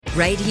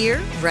Right here,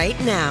 right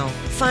now.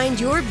 Find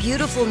your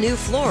beautiful new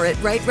floor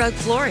at Rite Rug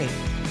Flooring.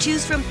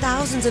 Choose from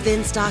thousands of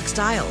in-stock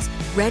styles,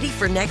 ready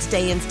for next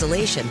day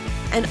installation,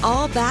 and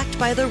all backed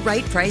by the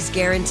right price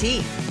guarantee.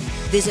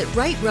 Visit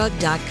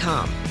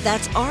riterug.com.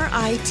 That's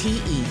RITERUG.com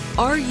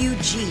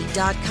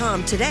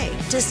today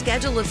to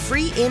schedule a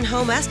free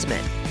in-home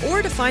estimate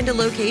or to find a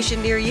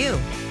location near you.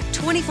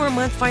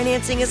 24-month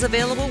financing is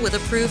available with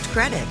approved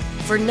credit.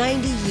 For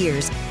 90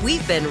 years,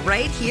 we've been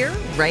right here,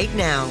 right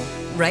now.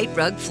 Rite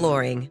Rug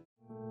Flooring.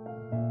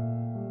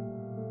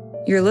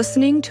 You're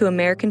listening to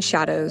American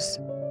Shadows,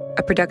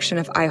 a production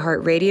of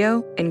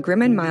iHeartRadio and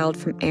Grim and Mild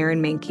from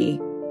Aaron Mahnke.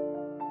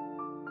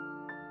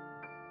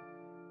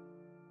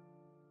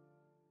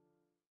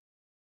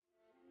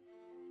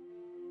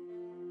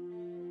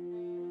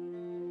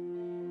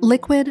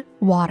 Liquid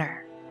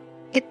water.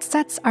 It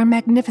sets our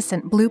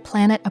magnificent blue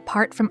planet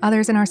apart from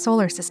others in our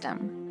solar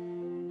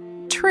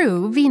system.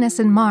 True, Venus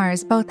and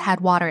Mars both had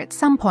water at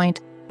some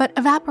point, but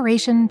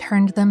evaporation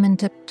turned them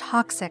into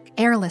toxic,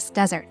 airless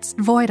deserts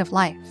void of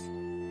life.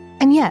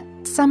 And yet,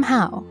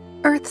 somehow,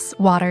 Earth's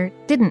water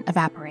didn't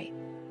evaporate.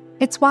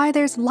 It's why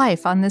there's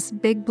life on this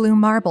big blue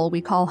marble we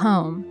call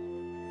home.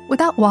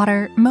 Without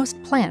water, most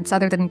plants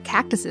other than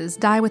cactuses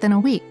die within a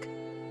week.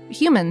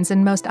 Humans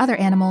and most other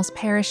animals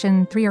perish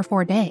in 3 or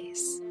 4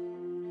 days.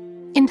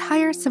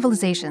 Entire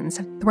civilizations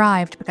have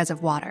thrived because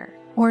of water,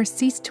 or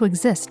ceased to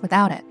exist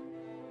without it.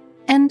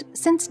 And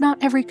since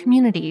not every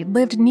community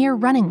lived near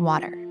running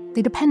water,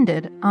 they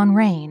depended on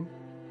rain.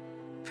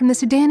 From the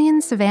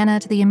Sudanian savanna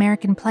to the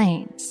American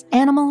plains,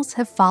 animals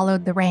have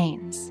followed the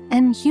rains,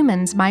 and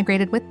humans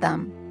migrated with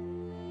them.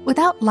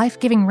 Without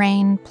life-giving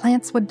rain,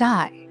 plants would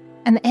die,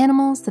 and the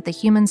animals that the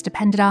humans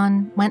depended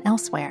on went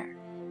elsewhere.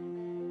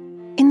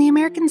 In the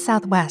American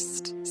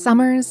Southwest,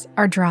 summers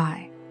are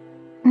dry.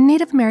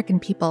 Native American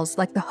peoples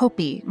like the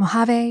Hopi,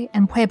 Mojave,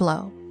 and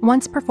Pueblo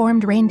once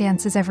performed rain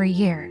dances every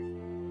year.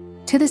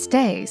 To this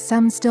day,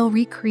 some still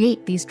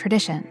recreate these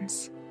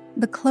traditions.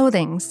 The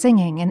clothing,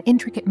 singing, and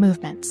intricate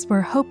movements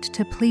were hoped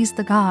to please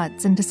the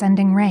gods in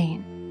descending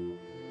rain.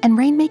 And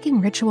rain-making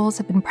rituals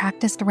have been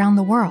practiced around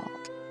the world.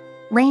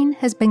 Rain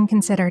has been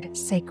considered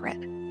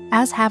sacred,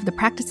 as have the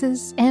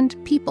practices and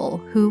people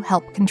who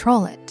help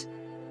control it.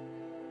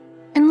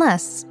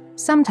 Unless,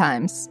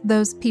 sometimes,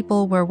 those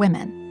people were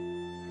women.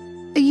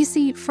 You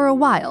see, for a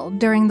while,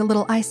 during the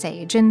Little Ice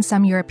Age in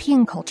some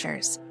European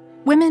cultures,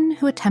 women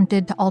who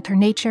attempted to alter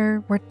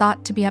nature were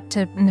thought to be up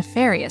to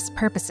nefarious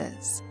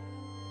purposes.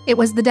 It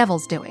was the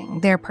devil's doing,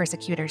 their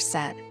persecutors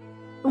said.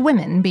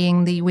 Women,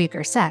 being the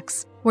weaker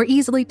sex, were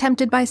easily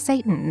tempted by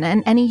Satan,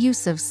 and any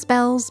use of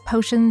spells,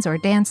 potions, or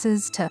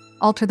dances to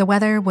alter the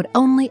weather would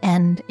only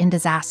end in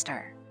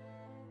disaster.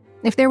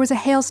 If there was a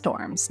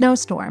hailstorm,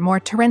 snowstorm, or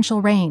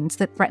torrential rains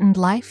that threatened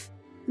life,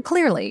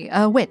 clearly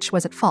a witch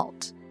was at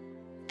fault.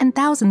 And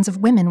thousands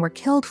of women were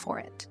killed for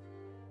it.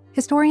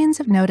 Historians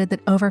have noted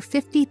that over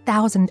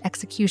 50,000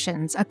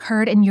 executions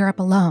occurred in Europe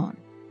alone.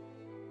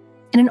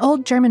 In an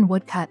old German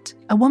woodcut,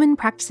 a woman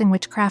practicing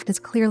witchcraft is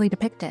clearly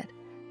depicted.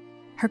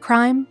 Her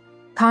crime?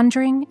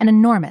 Conjuring an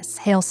enormous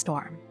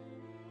hailstorm.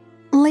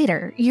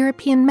 Later,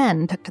 European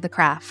men took to the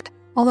craft,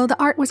 although the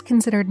art was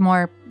considered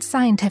more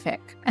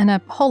scientific and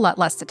a whole lot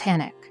less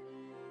satanic.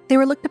 They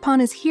were looked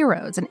upon as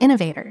heroes and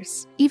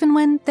innovators, even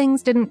when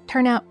things didn't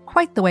turn out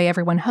quite the way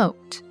everyone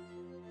hoped.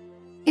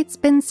 It's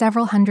been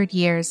several hundred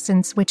years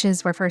since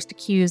witches were first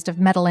accused of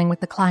meddling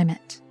with the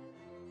climate.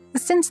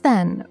 Since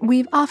then,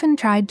 we've often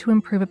tried to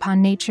improve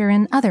upon nature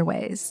in other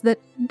ways that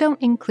don't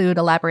include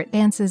elaborate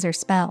dances or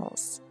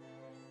spells.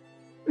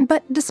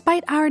 But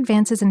despite our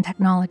advances in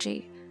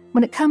technology,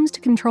 when it comes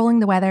to controlling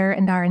the weather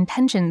and our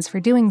intentions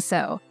for doing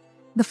so,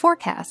 the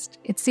forecast,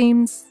 it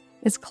seems,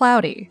 is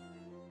cloudy.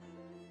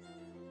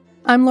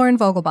 I'm Lauren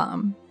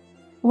Vogelbaum.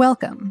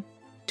 Welcome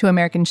to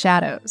American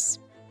Shadows.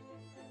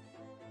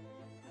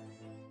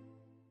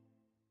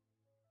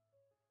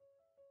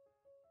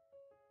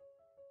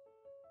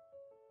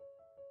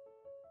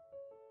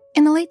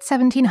 In the late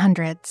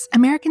 1700s,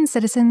 American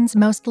citizens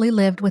mostly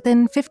lived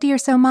within 50 or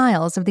so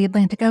miles of the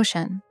Atlantic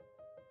Ocean.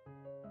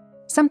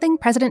 Something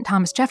President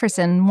Thomas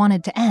Jefferson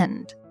wanted to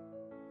end.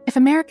 If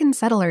American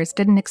settlers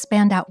didn't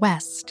expand out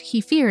west,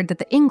 he feared that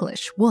the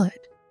English would.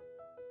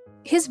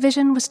 His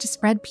vision was to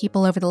spread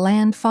people over the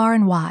land far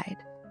and wide,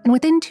 and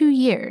within 2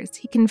 years,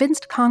 he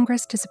convinced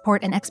Congress to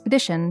support an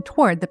expedition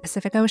toward the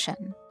Pacific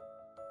Ocean.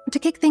 To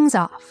kick things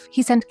off,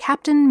 he sent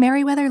Captain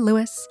Meriwether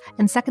Lewis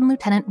and Second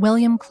Lieutenant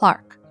William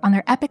Clark on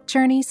their epic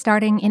journey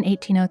starting in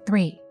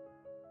 1803.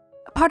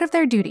 Part of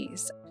their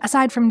duties,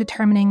 aside from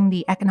determining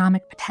the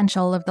economic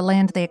potential of the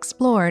land they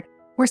explored,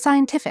 were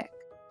scientific.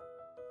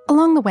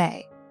 Along the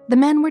way, the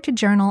men were to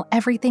journal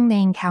everything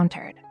they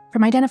encountered,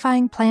 from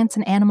identifying plants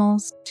and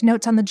animals to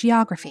notes on the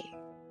geography.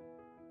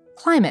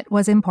 Climate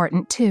was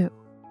important too.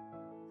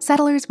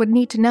 Settlers would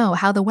need to know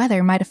how the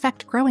weather might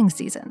affect growing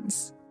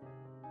seasons.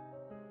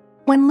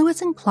 When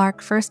Lewis and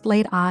Clark first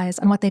laid eyes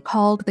on what they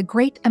called the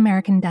Great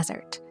American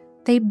Desert,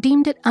 they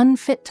deemed it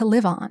unfit to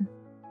live on.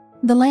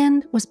 The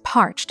land was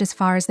parched as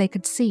far as they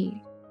could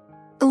see.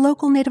 The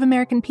local Native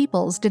American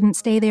peoples didn't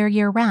stay there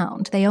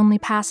year-round. They only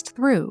passed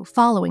through,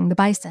 following the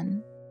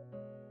bison.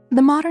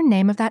 The modern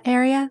name of that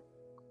area?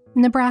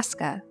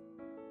 Nebraska.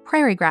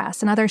 Prairie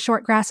grass and other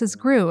short grasses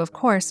grew, of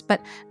course,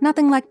 but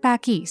nothing like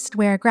back east,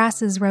 where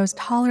grasses rose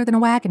taller than a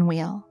wagon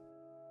wheel.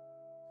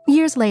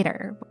 Years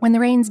later, when the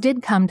rains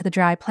did come to the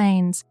dry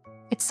plains,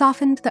 it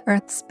softened the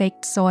Earth's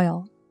baked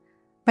soil.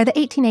 By the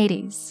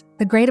 1880s,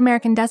 the Great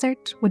American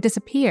Desert would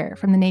disappear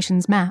from the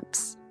nation's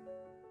maps.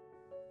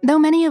 Though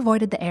many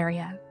avoided the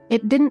area,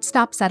 it didn't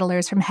stop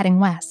settlers from heading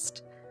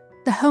west.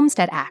 The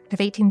Homestead Act of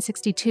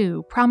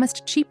 1862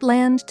 promised cheap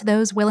land to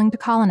those willing to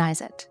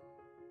colonize it.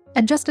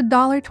 At just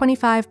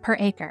 $1.25 per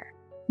acre,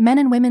 men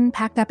and women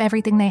packed up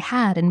everything they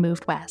had and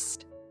moved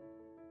west.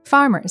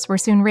 Farmers were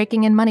soon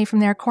raking in money from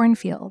their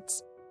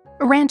cornfields.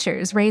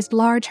 Ranchers raised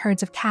large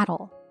herds of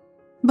cattle.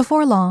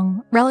 Before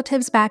long,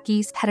 relatives back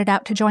east headed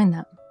out to join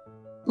them.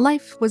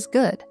 Life was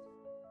good.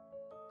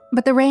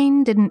 But the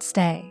rain didn't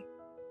stay,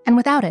 and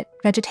without it,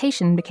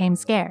 vegetation became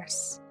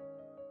scarce.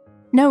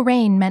 No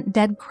rain meant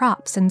dead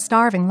crops and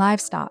starving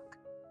livestock.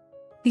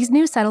 These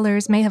new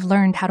settlers may have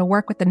learned how to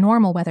work with the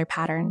normal weather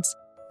patterns,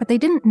 but they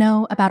didn't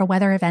know about a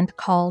weather event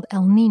called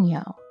El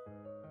Niño.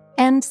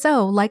 And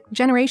so, like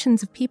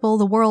generations of people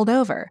the world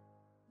over,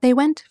 they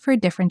went for a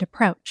different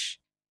approach.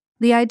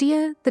 The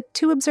idea that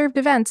two observed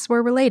events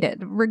were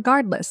related,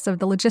 regardless of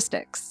the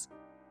logistics.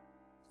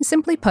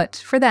 Simply put,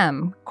 for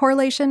them,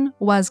 correlation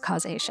was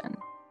causation.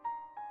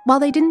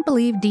 While they didn't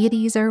believe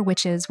deities or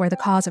witches were the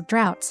cause of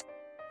droughts,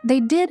 they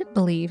did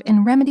believe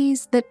in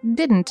remedies that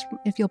didn't,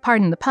 if you'll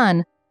pardon the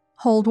pun,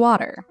 hold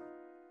water.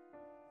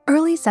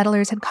 Early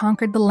settlers had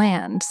conquered the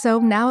land, so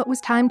now it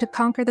was time to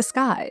conquer the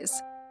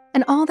skies.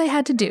 And all they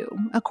had to do,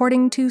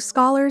 according to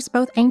scholars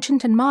both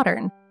ancient and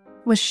modern,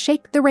 was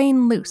shake the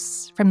rain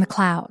loose from the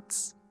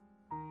clouds.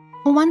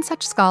 One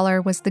such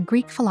scholar was the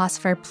Greek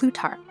philosopher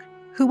Plutarch,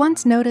 who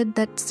once noted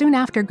that soon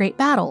after great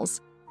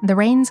battles, the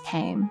rains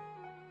came.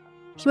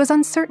 He was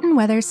uncertain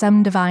whether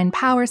some divine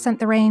power sent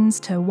the rains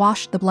to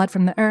wash the blood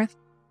from the earth,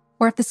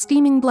 or if the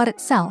steaming blood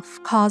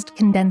itself caused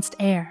condensed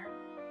air.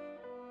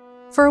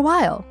 For a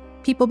while,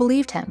 people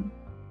believed him.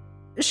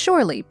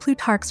 Surely,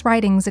 Plutarch's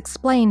writings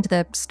explained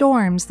the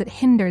storms that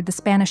hindered the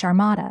Spanish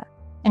Armada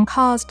and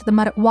caused the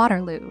mud at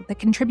Waterloo that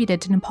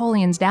contributed to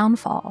Napoleon's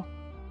downfall.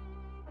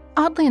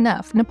 Oddly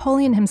enough,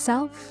 Napoleon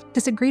himself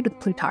disagreed with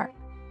Plutarch.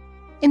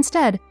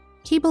 Instead,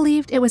 he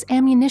believed it was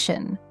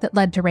ammunition that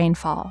led to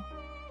rainfall.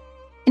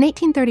 In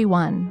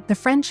 1831, the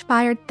French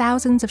fired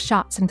thousands of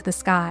shots into the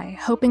sky,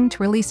 hoping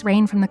to release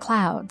rain from the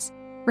clouds,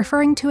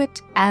 referring to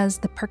it as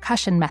the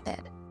percussion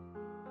method.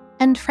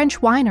 And French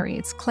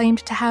wineries claimed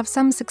to have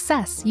some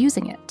success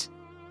using it.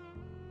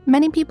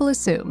 Many people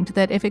assumed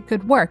that if it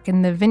could work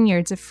in the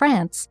vineyards of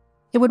France,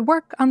 it would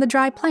work on the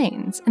dry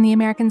plains in the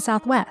American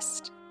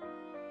Southwest.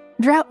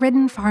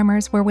 Drought-ridden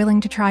farmers were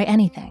willing to try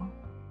anything.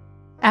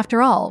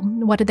 After all,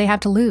 what did they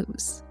have to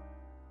lose?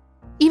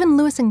 Even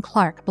Lewis and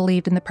Clark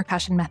believed in the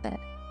percussion method.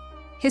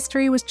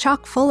 History was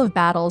chock full of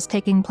battles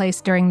taking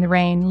place during the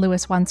rain,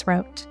 Lewis once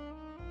wrote.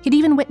 He'd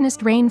even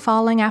witnessed rain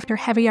falling after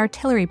heavy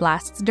artillery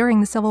blasts during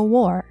the Civil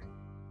War.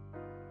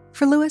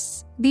 For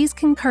Lewis, these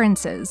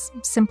concurrences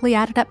simply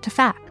added up to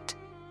fact.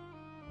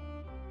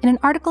 In an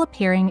article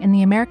appearing in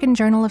the American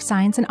Journal of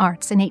Science and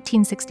Arts in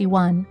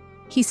 1861,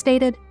 he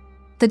stated,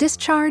 "The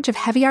discharge of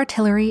heavy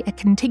artillery at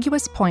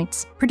contiguous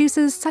points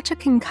produces such a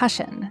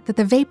concussion that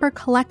the vapor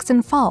collects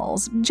and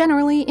falls,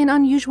 generally in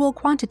unusual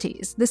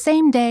quantities, the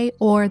same day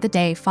or the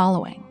day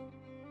following."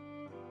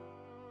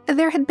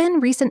 There had been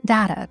recent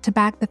data to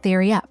back the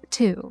theory up,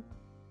 too.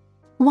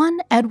 One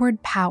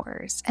Edward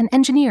Powers, an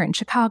engineer in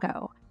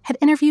Chicago, had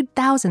interviewed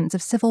thousands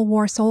of Civil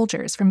War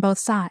soldiers from both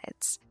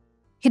sides.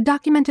 He'd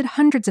documented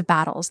hundreds of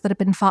battles that had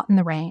been fought in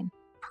the rain,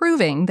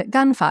 proving that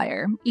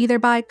gunfire, either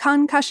by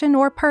concussion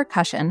or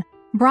percussion,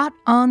 brought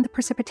on the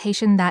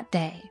precipitation that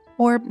day,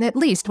 or at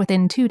least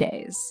within 2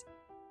 days.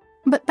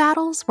 But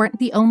battles weren't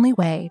the only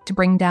way to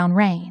bring down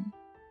rain.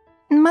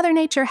 Mother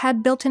Nature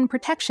had built-in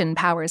protection,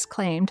 Powers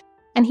claimed,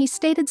 and he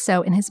stated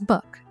so in his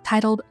book,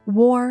 titled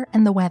War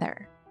and the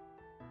Weather.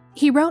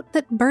 He wrote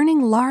that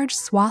burning large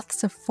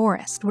swaths of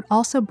forest would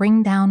also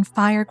bring down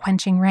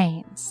fire-quenching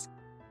rains.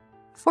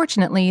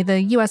 Fortunately,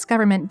 the U.S.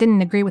 government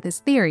didn't agree with his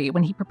theory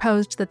when he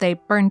proposed that they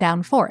burn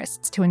down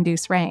forests to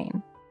induce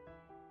rain.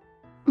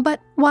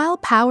 But while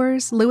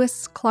Powers,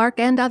 Lewis, Clark,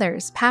 and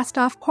others passed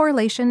off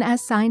correlation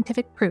as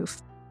scientific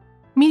proof,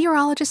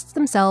 meteorologists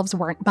themselves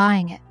weren't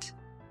buying it.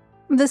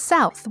 The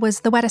South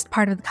was the wettest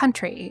part of the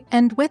country,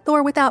 and with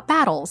or without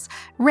battles,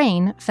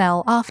 rain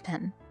fell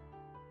often.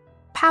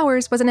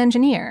 Powers was an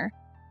engineer.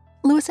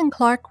 Lewis and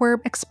Clark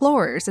were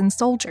explorers and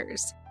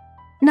soldiers.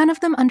 None of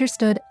them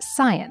understood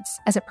science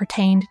as it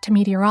pertained to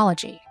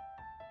meteorology.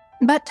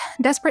 But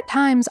desperate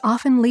times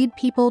often lead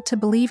people to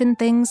believe in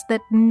things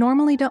that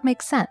normally don't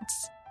make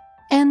sense.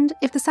 And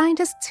if the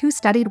scientists who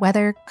studied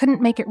weather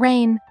couldn't make it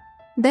rain,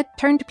 they'd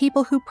turn to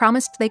people who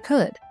promised they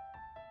could.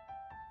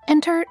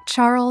 Enter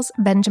Charles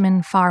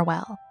Benjamin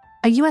Farwell,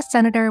 a U.S.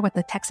 Senator with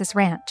the Texas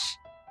Ranch.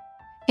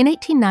 In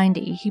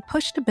 1890, he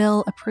pushed a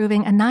bill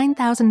approving a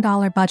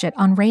 $9,000 budget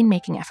on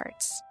rainmaking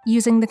efforts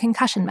using the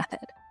concussion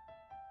method.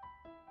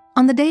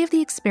 On the day of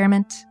the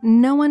experiment,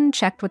 no one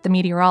checked with the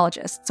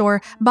meteorologists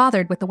or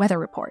bothered with the weather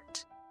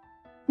report.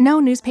 No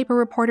newspaper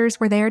reporters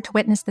were there to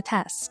witness the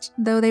test,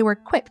 though they were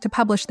quick to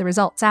publish the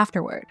results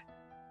afterward.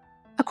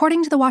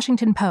 According to the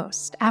Washington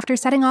Post, after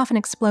setting off an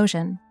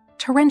explosion,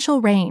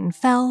 torrential rain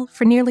fell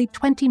for nearly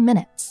 20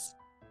 minutes.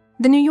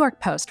 The New York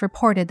Post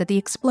reported that the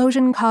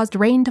explosion caused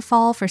rain to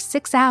fall for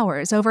 6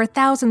 hours over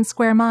 1,000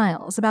 square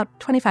miles, about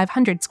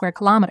 2,500 square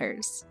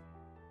kilometers.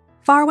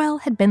 Farwell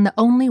had been the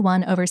only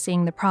one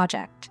overseeing the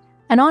project,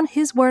 and on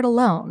his word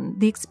alone,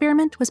 the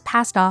experiment was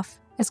passed off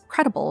as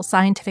credible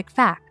scientific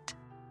fact.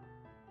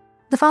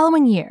 The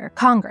following year,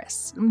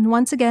 Congress,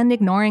 once again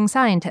ignoring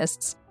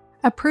scientists,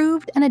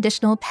 approved an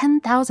additional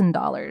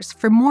 $10,000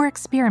 for more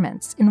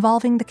experiments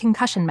involving the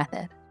concussion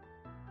method.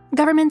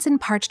 Governments in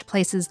parched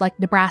places like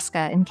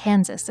Nebraska and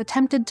Kansas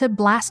attempted to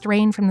blast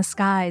rain from the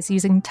skies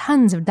using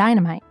tons of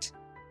dynamite.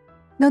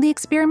 Though the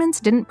experiments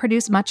didn't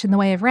produce much in the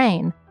way of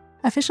rain,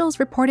 officials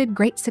reported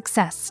great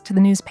success to the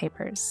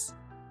newspapers.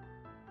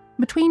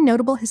 Between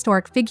notable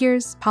historic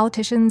figures,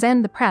 politicians,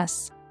 and the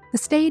press, the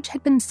stage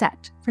had been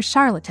set for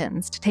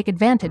charlatans to take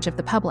advantage of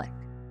the public.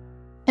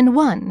 And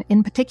one,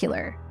 in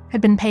particular,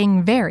 had been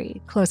paying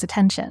very close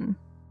attention.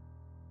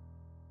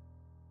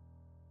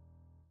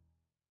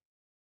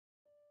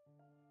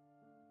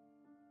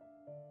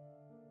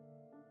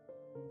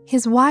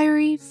 His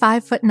wiry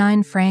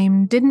 5'9"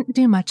 frame didn't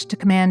do much to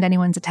command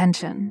anyone's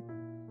attention.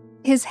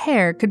 His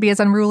hair could be as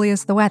unruly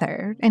as the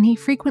weather, and he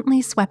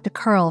frequently swept a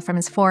curl from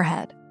his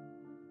forehead.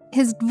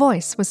 His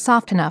voice was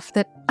soft enough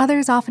that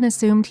others often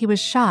assumed he was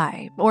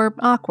shy, or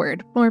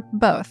awkward, or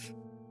both.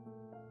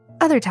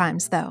 Other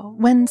times, though,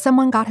 when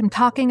someone got him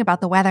talking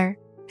about the weather,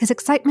 his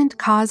excitement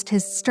caused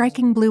his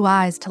striking blue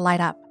eyes to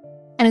light up,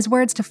 and his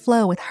words to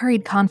flow with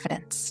hurried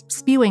confidence,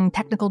 spewing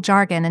technical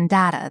jargon and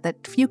data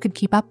that few could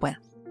keep up with.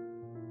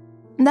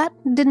 That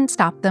didn't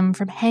stop them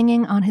from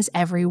hanging on his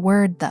every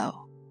word,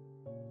 though.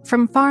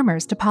 From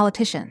farmers to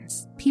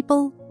politicians,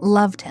 people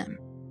loved him.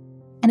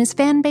 And his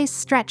fan base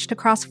stretched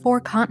across 4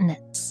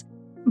 continents.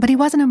 But he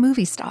wasn't a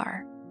movie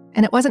star,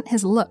 and it wasn't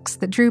his looks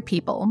that drew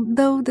people,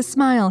 though the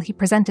smile he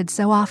presented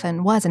so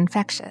often was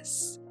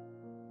infectious.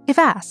 If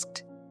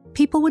asked,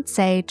 people would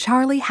say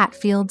Charlie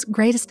Hatfield's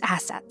greatest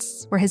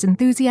assets were his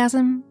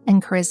enthusiasm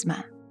and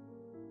charisma.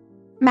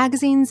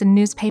 Magazines and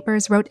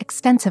newspapers wrote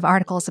extensive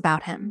articles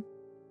about him.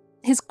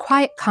 His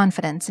quiet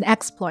confidence and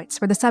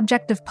exploits were the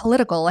subject of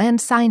political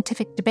and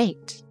scientific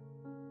debate.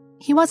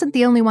 He wasn't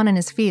the only one in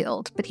his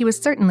field, but he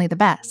was certainly the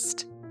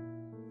best.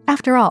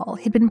 After all,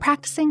 he'd been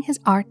practicing his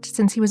art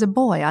since he was a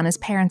boy on his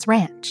parents'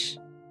 ranch.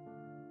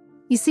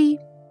 You see,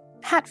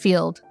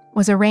 Hatfield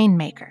was a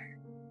rainmaker.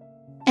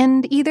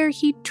 And either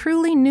he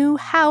truly knew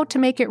how to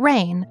make it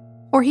rain,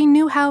 or he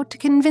knew how to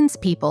convince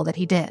people that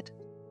he did.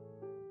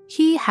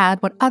 He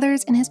had what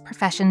others in his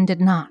profession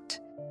did not.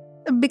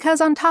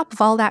 Because on top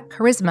of all that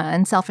charisma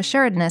and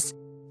self-assuredness,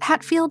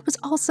 Hatfield was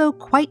also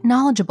quite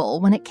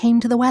knowledgeable when it came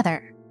to the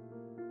weather.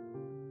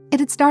 It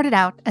had started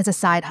out as a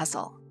side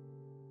hustle.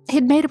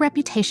 He'd made a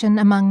reputation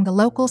among the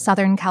local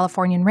Southern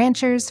Californian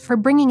ranchers for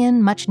bringing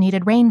in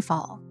much-needed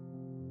rainfall.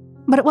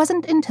 But it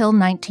wasn't until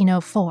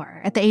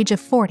 1904, at the age of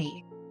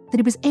 40, that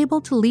he was able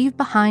to leave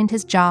behind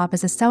his job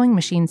as a sewing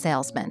machine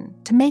salesman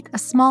to make a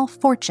small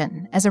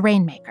fortune as a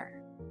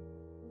rainmaker.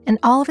 And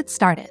all of it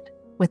started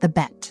with a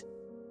bet.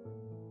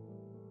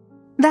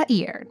 That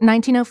year,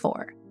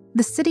 1904,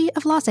 the city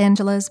of Los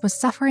Angeles was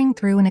suffering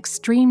through an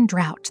extreme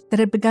drought that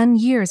had begun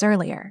years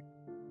earlier.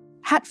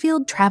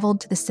 Hatfield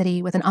traveled to the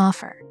city with an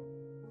offer.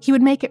 He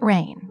would make it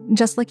rain,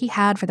 just like he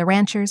had for the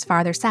ranchers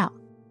farther south.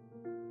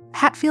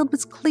 Hatfield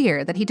was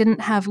clear that he didn't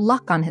have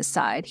luck on his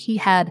side, he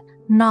had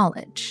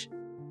knowledge.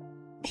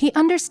 He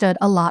understood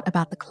a lot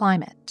about the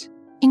climate,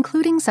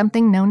 including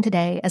something known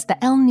today as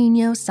the El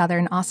Niño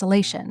Southern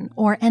Oscillation,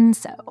 or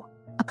ENSO,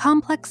 a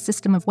complex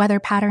system of weather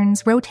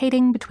patterns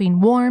rotating between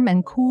warm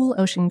and cool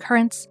ocean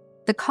currents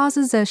that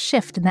causes a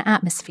shift in the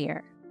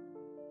atmosphere.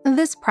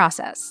 This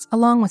process,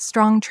 along with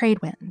strong trade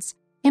winds,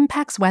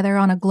 impacts weather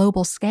on a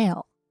global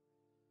scale.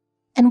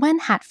 And when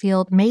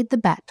Hatfield made the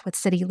bet with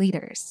city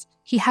leaders,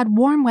 he had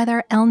warm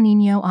weather El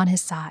Niño on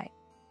his side,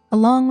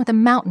 along with a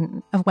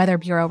mountain of Weather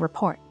Bureau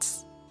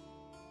reports.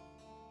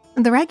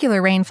 The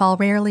regular rainfall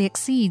rarely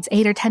exceeds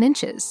 8 or 10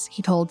 inches,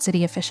 he told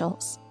city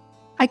officials.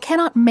 I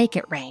cannot make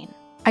it rain.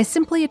 I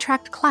simply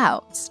attract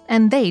clouds,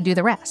 and they do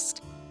the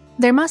rest.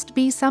 There must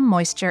be some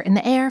moisture in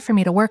the air for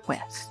me to work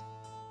with.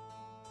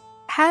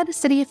 Had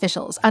city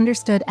officials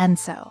understood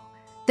ENSO,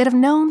 they'd have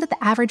known that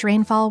the average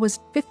rainfall was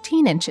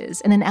 15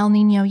 inches in an El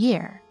Niño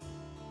year.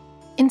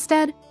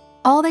 Instead,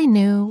 all they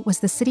knew was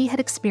the city had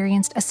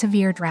experienced a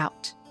severe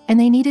drought, and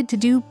they needed to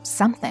do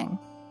something.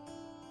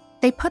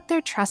 They put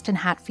their trust in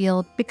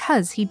Hatfield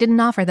because he didn't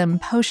offer them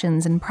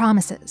potions and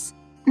promises.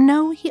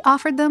 No, he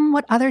offered them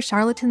what other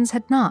charlatans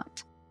had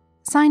not: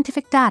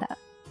 scientific data,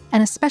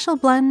 and a special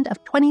blend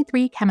of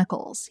 23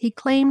 chemicals he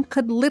claimed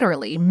could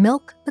literally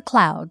milk the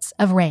clouds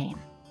of rain.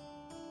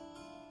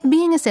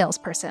 Being a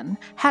salesperson,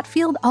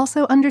 Hatfield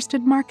also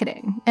understood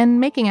marketing and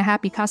making a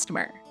happy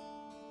customer.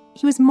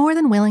 He was more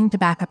than willing to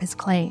back up his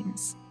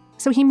claims,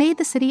 so he made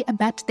the city a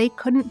bet they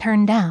couldn't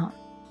turn down.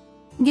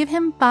 Give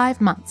him 5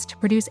 months to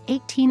produce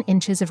 18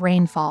 inches of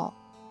rainfall.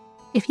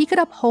 If he could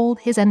uphold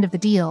his end of the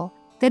deal,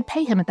 they'd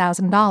pay him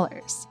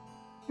 $1,000.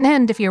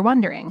 And if you're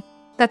wondering,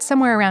 that's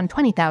somewhere around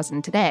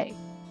 $20,000 today.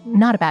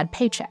 Not a bad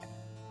paycheck.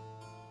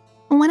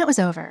 When it was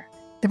over,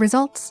 the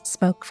results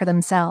spoke for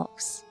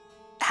themselves.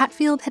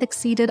 Hatfield had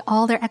exceeded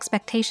all their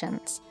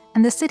expectations,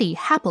 and the city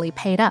happily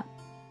paid up.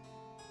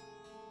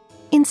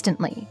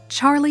 Instantly,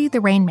 Charlie the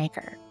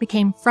Rainmaker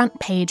became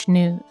front-page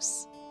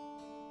news.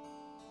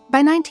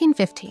 By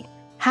 1915,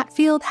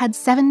 Hatfield had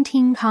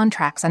 17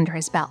 contracts under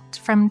his belt,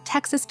 from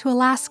Texas to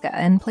Alaska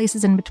and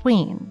places in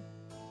between.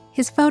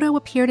 His photo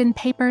appeared in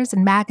papers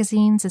and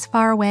magazines as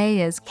far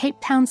away as Cape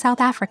Town,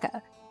 South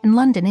Africa, and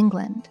London,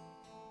 England.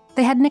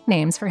 They had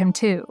nicknames for him,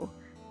 too.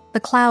 The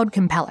Cloud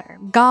Compeller,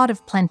 God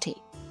of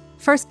Plenty,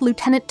 First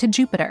Lieutenant to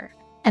Jupiter,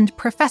 and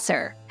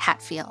Professor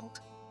Hatfield.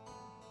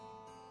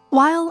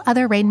 While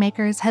other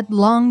rainmakers had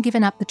long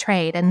given up the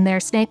trade and their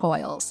snake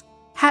oils,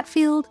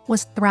 Hatfield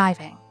was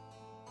thriving.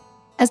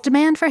 As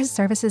demand for his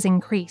services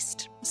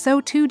increased,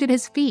 so too did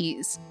his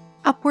fees,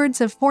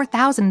 upwards of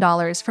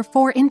 $4,000 for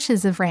 4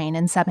 inches of rain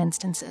in some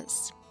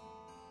instances.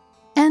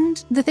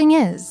 And the thing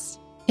is,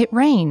 it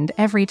rained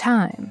every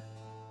time.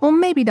 Well,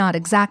 maybe not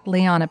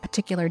exactly on a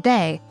particular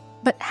day,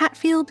 but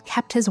Hatfield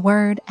kept his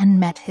word and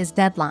met his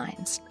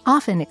deadlines,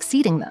 often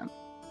exceeding them.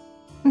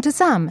 And to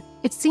some,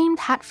 it seemed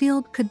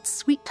Hatfield could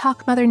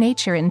sweet-talk Mother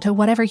Nature into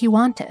whatever he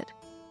wanted.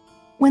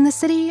 When the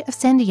city of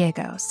San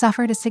Diego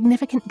suffered a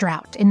significant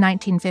drought in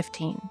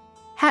 1915,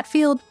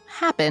 Hatfield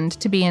happened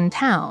to be in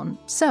town,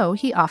 so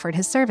he offered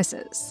his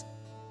services.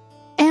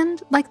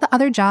 And like the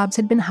other jobs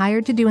had been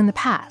hired to do in the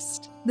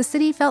past, the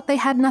city felt they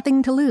had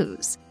nothing to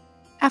lose.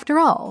 After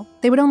all,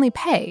 they would only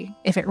pay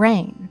if it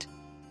rained.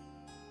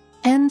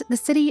 And the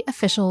city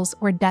officials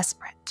were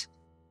desperate.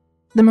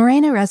 The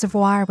Morena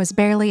Reservoir was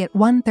barely at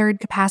 1/3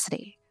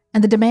 capacity,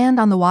 and the demand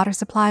on the water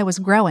supply was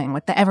growing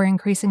with the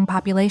ever-increasing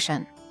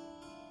population.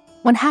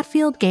 When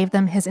Hatfield gave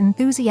them his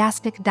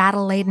enthusiastic,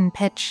 data-laden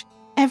pitch,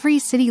 every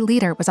city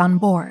leader was on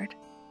board.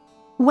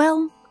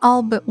 Well,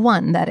 all but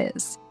one, that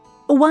is.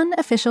 One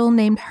official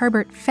named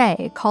Herbert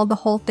Fay called the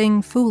whole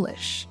thing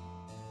foolish.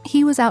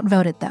 He was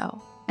outvoted,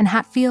 though, and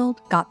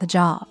Hatfield got the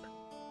job.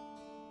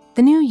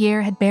 The new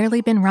year had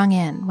barely been rung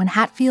in when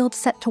Hatfield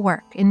set to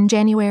work in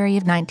January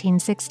of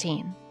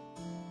 1916.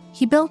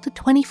 He built a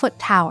 20-foot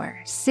tower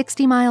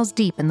 60 miles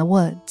deep in the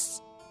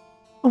woods.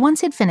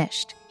 Once he'd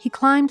finished, he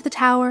climbed the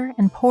tower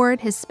and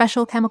poured his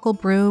special chemical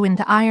brew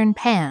into iron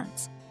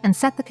pans and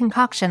set the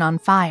concoction on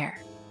fire.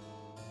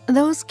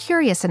 Those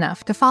curious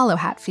enough to follow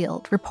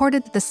Hatfield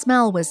reported that the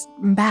smell was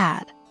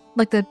bad,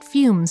 like the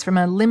fumes from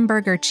a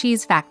Limburger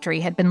cheese factory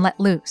had been let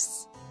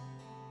loose.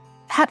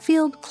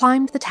 Hatfield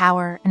climbed the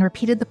tower and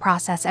repeated the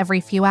process every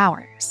few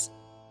hours.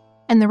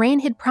 And the rain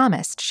he'd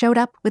promised showed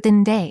up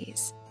within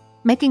days,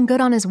 making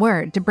good on his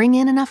word to bring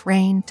in enough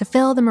rain to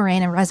fill the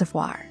Morena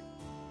Reservoir.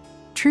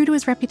 True to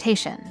his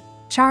reputation,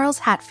 Charles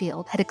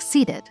Hatfield had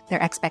exceeded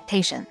their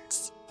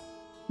expectations.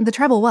 The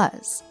trouble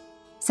was,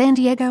 San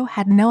Diego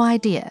had no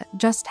idea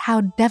just how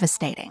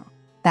devastating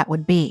that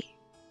would be.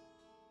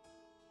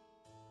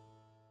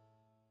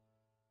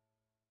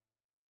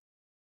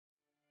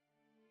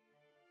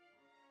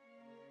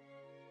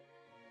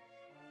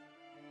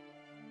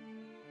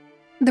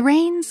 The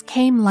rains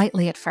came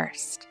lightly at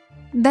first,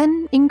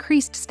 then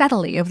increased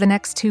steadily over the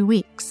next 2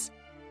 weeks.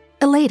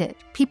 Elated,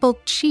 people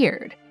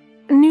cheered.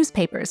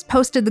 Newspapers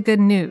posted the good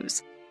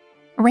news.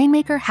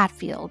 Rainmaker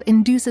Hatfield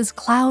induces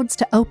clouds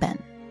to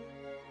open.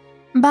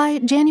 By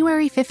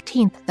January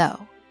 15th,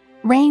 though,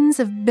 rains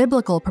of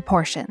biblical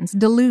proportions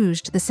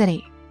deluged the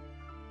city.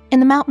 In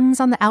the mountains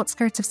on the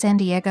outskirts of San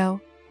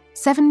Diego,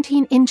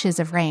 17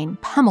 inches of rain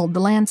pummeled the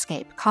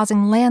landscape,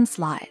 causing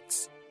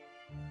landslides.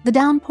 The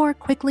downpour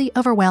quickly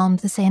overwhelmed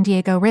the San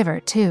Diego River,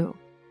 too.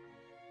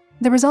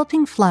 The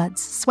resulting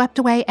floods swept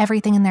away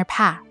everything in their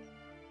path: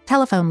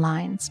 telephone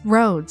lines,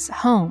 roads,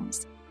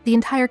 homes, the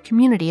entire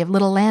community of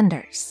little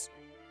landers.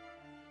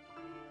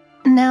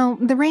 Now,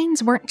 the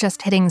rains weren't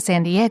just hitting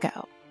San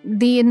Diego.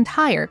 The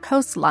entire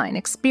coastline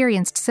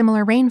experienced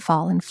similar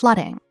rainfall and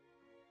flooding.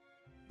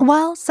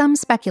 While some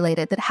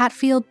speculated that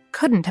Hatfield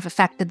couldn't have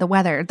affected the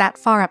weather that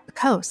far up the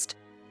coast,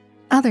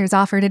 others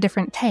offered a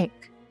different take.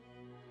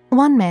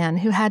 One man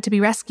who had to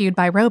be rescued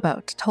by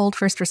rowboat told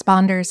first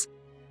responders,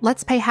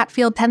 "Let's pay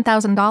Hatfield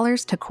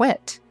 $10,000 to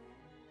quit."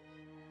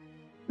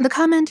 The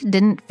comment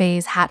didn't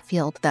faze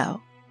Hatfield,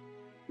 though.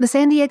 The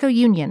San Diego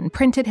Union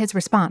printed his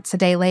response a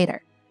day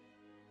later.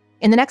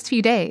 "In the next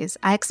few days,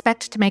 I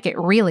expect to make it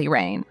really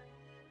rain."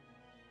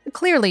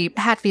 Clearly,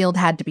 Hatfield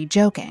had to be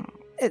joking.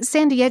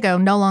 San Diego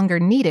no longer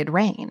needed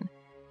rain.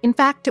 In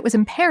fact, it was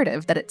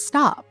imperative that it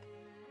stop.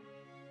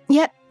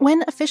 Yet,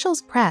 when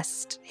officials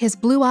pressed, his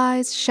blue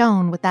eyes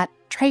shone with that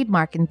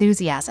trademark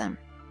enthusiasm.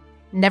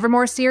 "Never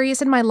more serious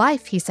in my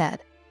life," he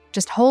said.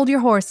 "Just hold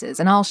your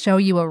horses and I'll show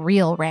you a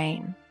real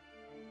rain."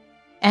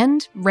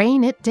 And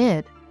rain it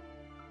did.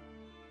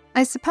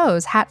 I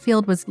suppose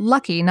Hatfield was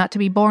lucky not to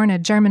be born a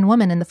German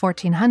woman in the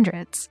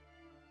 1400s.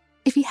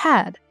 If he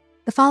had,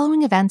 the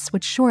following events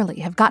would surely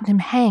have gotten him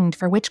hanged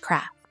for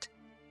witchcraft.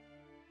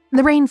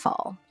 The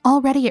rainfall,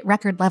 already at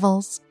record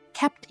levels,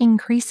 kept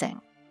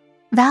increasing.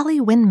 Valley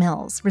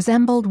windmills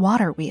resembled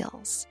water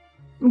wheels.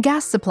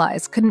 Gas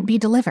supplies couldn't be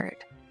delivered.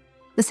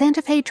 The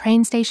Santa Fe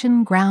train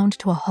station ground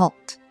to a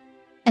halt,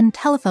 and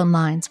telephone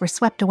lines were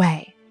swept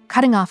away,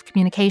 cutting off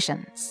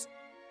communications.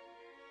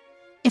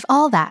 If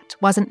all that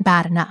wasn't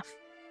bad enough,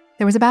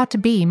 there was about to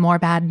be more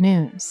bad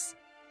news.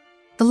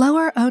 The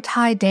lower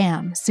Otay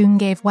Dam soon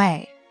gave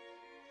way.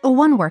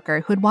 One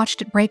worker who had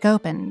watched it break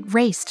open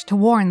raced to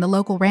warn the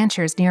local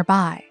ranchers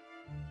nearby.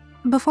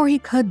 Before he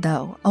could,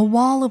 though, a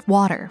wall of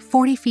water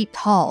 40 feet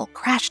tall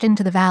crashed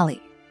into the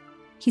valley.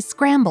 He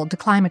scrambled to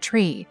climb a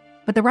tree,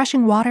 but the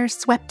rushing water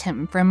swept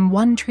him from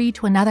one tree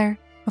to another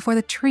before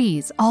the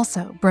trees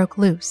also broke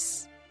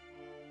loose.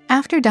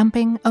 After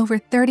dumping over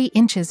 30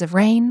 inches of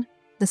rain,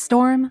 the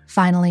storm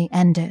finally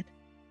ended.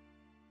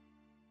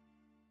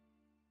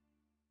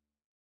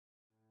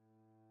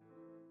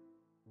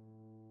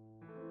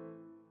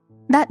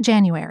 That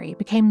January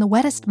became the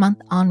wettest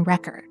month on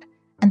record,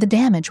 and the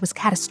damage was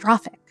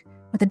catastrophic,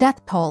 with a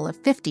death toll of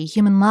 50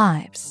 human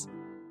lives.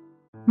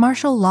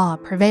 Martial law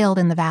prevailed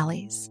in the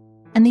valleys,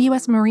 and the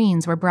U.S.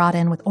 Marines were brought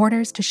in with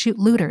orders to shoot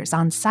looters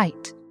on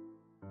sight.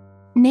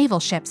 Naval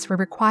ships were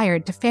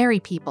required to ferry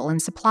people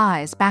and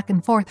supplies back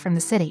and forth from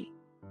the city.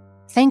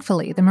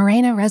 Thankfully, the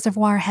Morena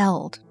Reservoir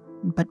held,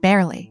 but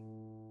barely.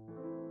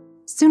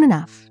 Soon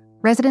enough,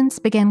 residents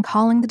began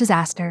calling the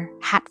disaster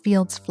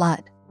Hatfield's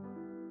Flood.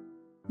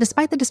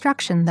 Despite the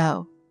destruction,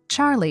 though,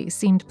 Charlie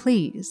seemed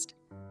pleased.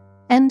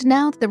 And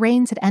now that the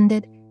rains had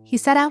ended, he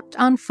set out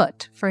on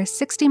foot for a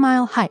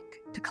 60-mile hike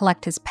to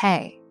collect his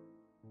pay.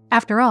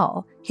 After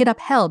all, he'd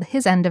upheld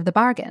his end of the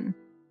bargain,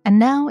 and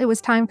now it was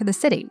time for the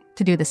city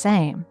to do the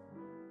same.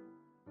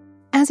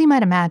 As you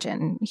might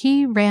imagine,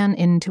 he ran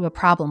into a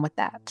problem with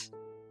that.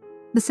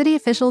 The city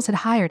officials had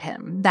hired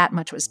him, that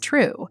much was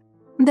true.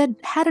 They'd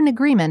had an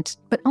agreement,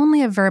 but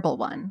only a verbal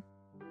one.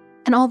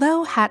 And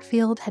although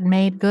Hatfield had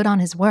made good on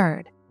his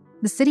word,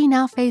 the city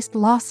now faced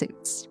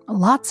lawsuits,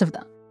 lots of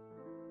them.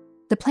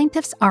 The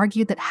plaintiffs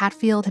argued that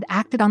Hatfield had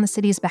acted on the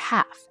city's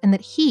behalf and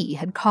that he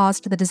had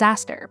caused the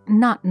disaster,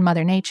 not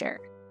Mother Nature.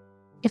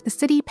 If the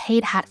city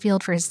paid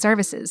Hatfield for his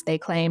services, they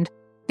claimed,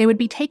 they would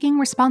be taking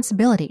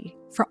responsibility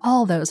for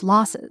all those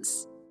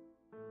losses.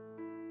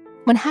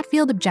 When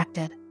Hatfield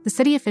objected, the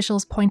city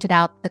officials pointed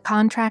out the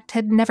contract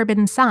had never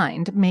been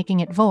signed,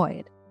 making it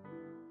void.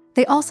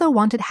 They also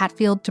wanted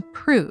Hatfield to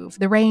prove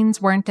the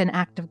rains weren't an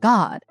act of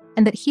God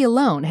and that he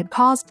alone had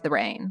caused the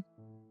rain.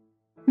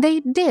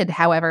 They did,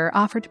 however,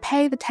 offer to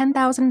pay the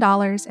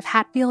 $10,000 if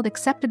Hatfield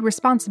accepted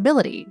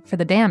responsibility for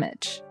the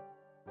damage.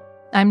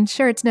 I'm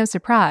sure it's no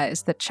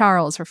surprise that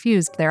Charles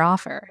refused their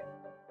offer.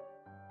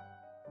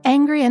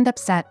 Angry and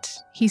upset,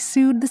 he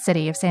sued the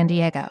city of San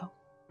Diego.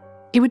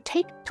 It would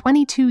take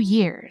 22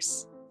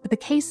 years, but the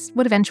case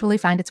would eventually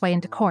find its way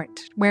into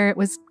court, where it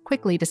was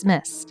quickly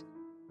dismissed.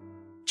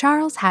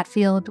 Charles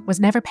Hatfield was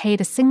never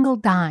paid a single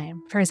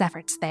dime for his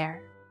efforts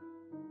there.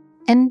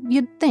 And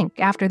you'd think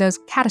after those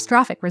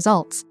catastrophic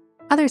results,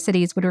 other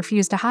cities would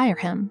refuse to hire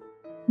him.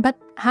 But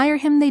hire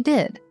him they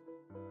did.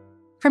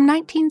 From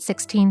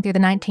 1916 through the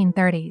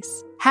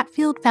 1930s,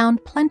 Hatfield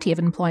found plenty of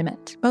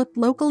employment, both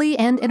locally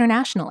and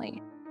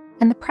internationally,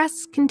 and the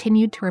press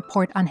continued to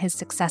report on his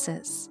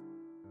successes.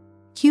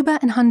 Cuba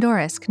and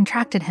Honduras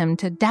contracted him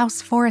to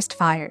douse forest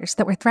fires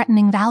that were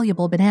threatening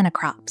valuable banana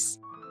crops.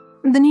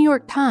 The New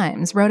York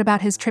Times wrote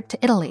about his trip to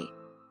Italy,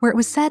 where it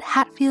was said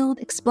Hatfield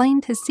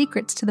explained his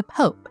secrets to the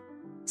Pope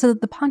so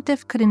that the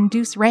pontiff could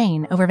induce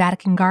rain over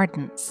Vatican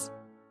gardens.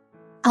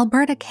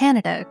 Alberta,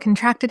 Canada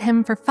contracted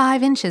him for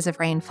 5 inches of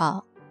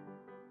rainfall.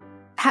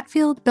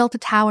 Hatfield built a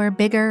tower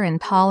bigger and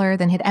taller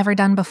than he'd ever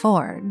done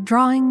before,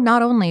 drawing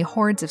not only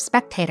hordes of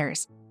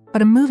spectators,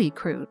 but a movie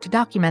crew to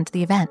document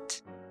the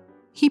event.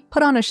 He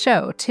put on a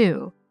show,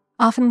 too,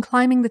 often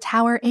climbing the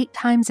tower 8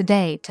 times a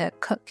day to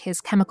cook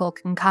his chemical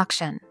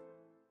concoction.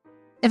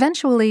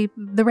 Eventually,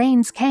 the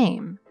rains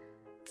came.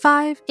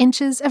 5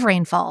 inches of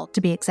rainfall,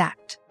 to be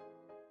exact.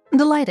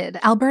 Delighted,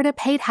 Alberta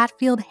paid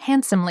Hatfield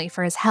handsomely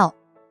for his help.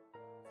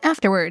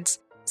 Afterwards,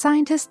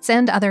 scientists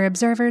and other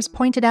observers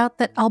pointed out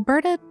that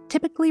Alberta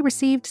typically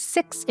received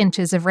 6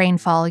 inches of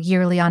rainfall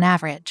yearly on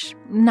average,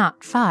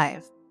 not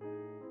 5.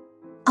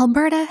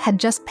 Alberta had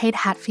just paid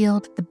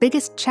Hatfield the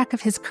biggest check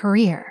of his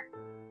career,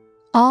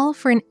 all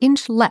for an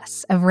inch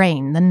less of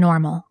rain than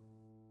normal.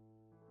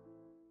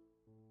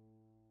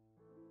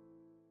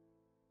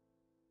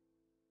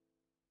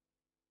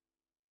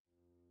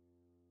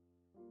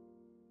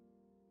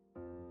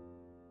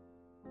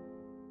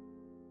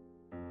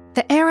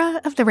 The era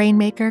of the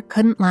Rainmaker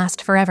couldn't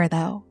last forever,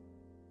 though.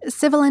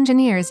 Civil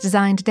engineers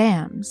designed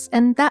dams,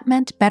 and that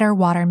meant better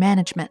water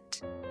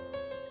management.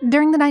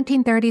 During the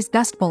 1930s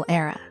Dust Bowl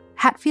era,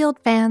 Hatfield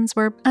fans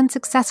were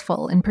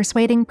unsuccessful in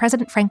persuading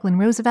President Franklin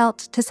Roosevelt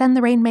to send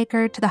the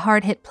Rainmaker to the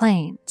hard-hit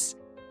plains.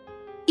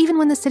 Even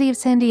when the city of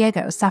San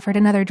Diego suffered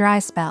another dry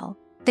spell,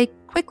 they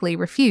quickly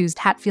refused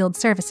Hatfield's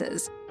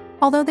services,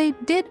 although they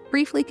did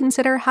briefly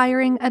consider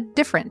hiring a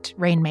different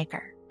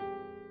rainmaker.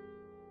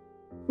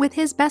 With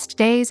his best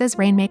days as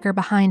rainmaker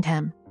behind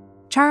him,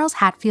 Charles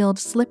Hatfield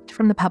slipped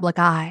from the public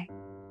eye.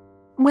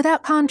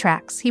 Without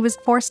contracts, he was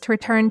forced to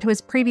return to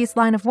his previous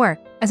line of work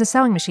as a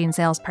sewing machine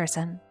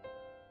salesperson.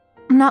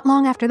 Not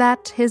long after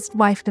that, his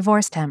wife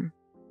divorced him.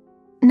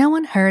 No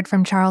one heard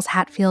from Charles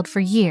Hatfield for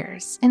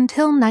years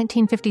until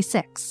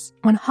 1956,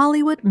 when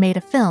Hollywood made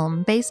a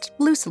film based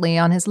loosely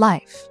on his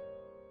life.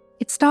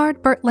 It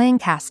starred Burt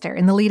Lancaster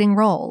in the leading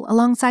role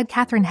alongside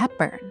Katharine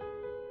Hepburn.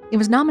 It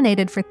was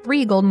nominated for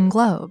 3 Golden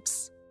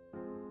Globes.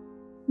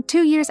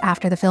 2 years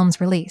after the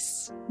film's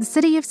release, the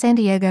city of San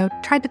Diego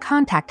tried to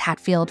contact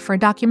Hatfield for a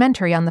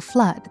documentary on the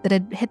flood that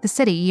had hit the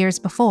city years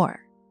before.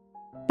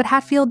 But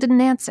Hatfield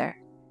didn't answer.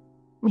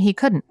 He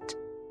couldn't.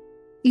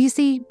 You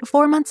see,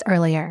 4 months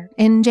earlier,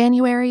 in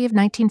January of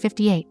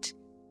 1958,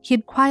 he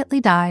had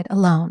quietly died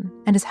alone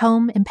at his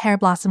home in Pear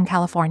Blossom,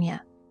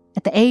 California,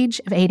 at the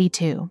age of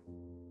 82.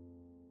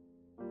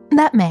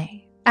 That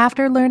May,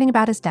 after learning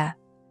about his death,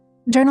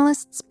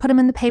 journalists put him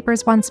in the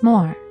papers once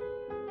more.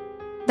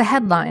 The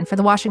headline for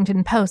the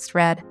Washington Post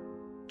read,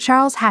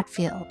 "Charles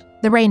Hatfield,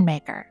 the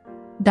Rainmaker,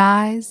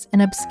 dies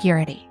in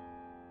obscurity."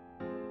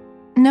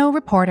 No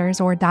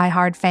reporters or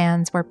die-hard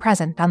fans were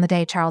present on the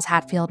day Charles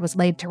Hatfield was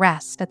laid to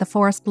rest at the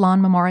Forest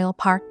Lawn Memorial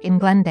Park in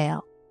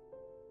Glendale.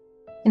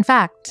 In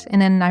fact,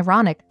 in an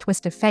ironic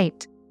twist of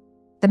fate,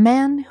 the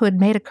man who had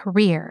made a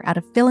career out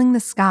of filling the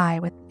sky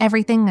with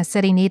everything a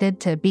city needed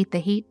to beat the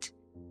heat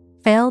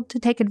failed to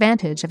take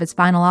advantage of his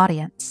final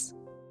audience.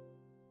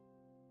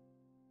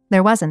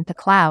 There wasn't a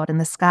cloud in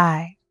the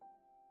sky.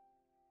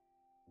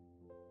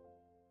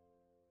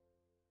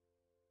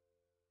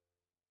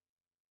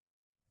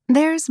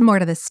 There's more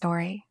to this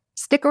story.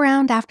 Stick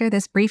around after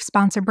this brief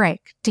sponsor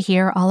break to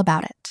hear all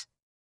about it.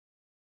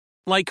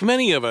 Like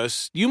many of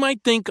us, you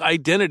might think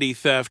identity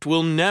theft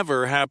will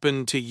never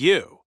happen to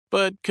you.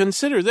 But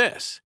consider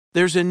this.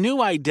 There's a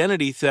new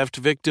identity theft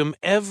victim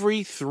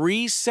every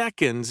 3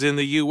 seconds in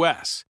the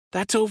U.S.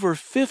 That's over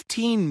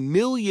 15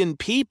 million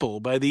people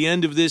by the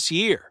end of this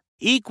year,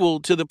 equal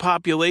to the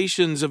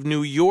populations of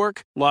New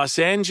York, Los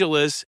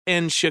Angeles,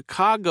 and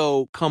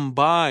Chicago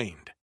combined.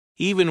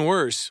 Even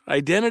worse,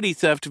 identity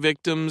theft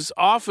victims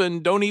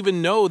often don't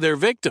even know they're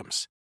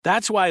victims.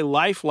 That's why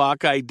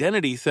LifeLock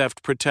Identity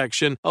Theft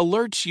Protection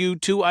alerts you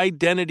to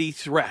identity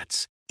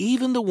threats,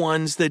 even the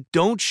ones that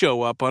don't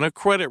show up on a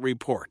credit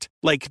report,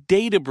 like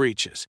data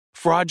breaches,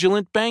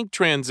 fraudulent bank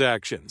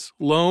transactions,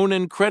 loan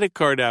and credit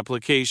card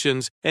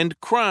applications,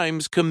 and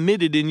crimes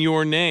committed in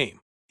your name.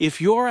 If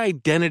your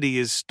identity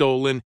is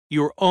stolen,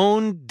 your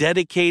own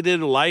dedicated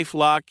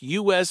LifeLock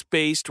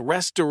US-based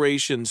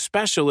restoration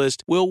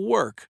specialist will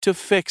work to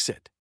fix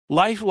it.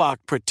 LifeLock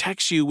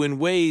protects you in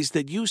ways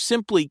that you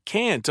simply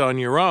can't on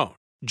your own.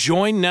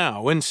 Join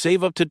now and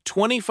save up to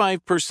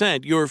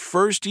 25% your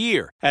first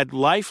year at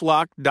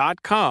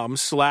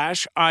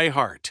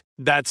LifeLock.com/iHeart.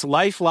 That's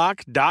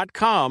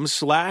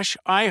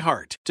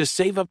LifeLock.com/iHeart to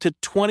save up to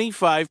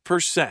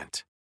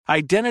 25%.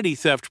 Identity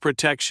theft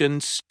protection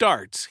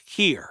starts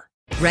here.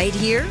 Right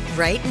here,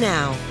 right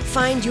now.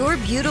 Find your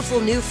beautiful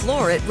new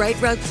floor at Right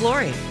Rug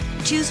Flooring.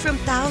 Choose from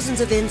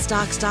thousands of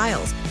in-stock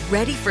styles,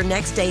 ready for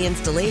next day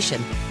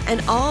installation,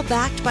 and all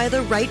backed by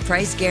the right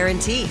price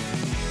guarantee.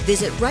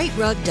 Visit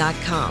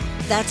rightrug.com.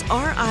 That's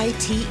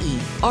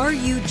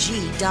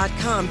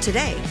RITERUG.com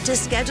today to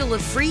schedule a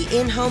free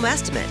in-home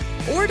estimate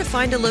or to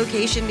find a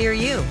location near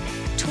you.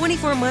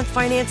 24-month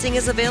financing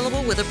is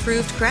available with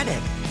approved credit.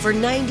 For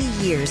 90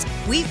 years,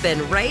 we've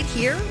been right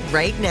here,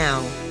 right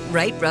now.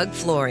 Right Rug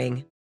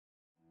Flooring.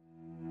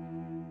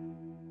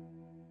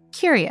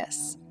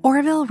 Curious,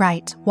 Orville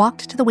Wright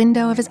walked to the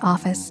window of his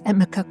office at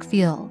McCook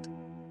Field.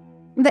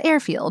 The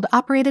airfield,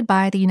 operated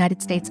by the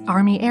United States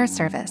Army Air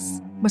Service,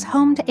 was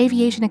home to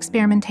aviation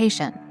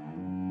experimentation.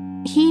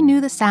 He knew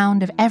the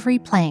sound of every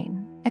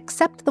plane,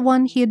 except the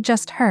one he had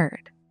just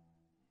heard.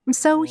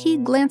 So he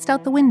glanced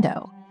out the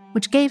window,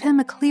 which gave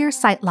him a clear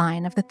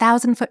sightline of the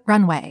 1,000-foot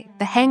runway,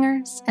 the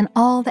hangars, and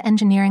all the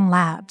engineering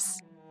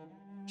labs.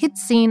 He'd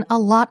seen a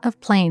lot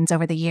of planes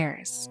over the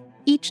years,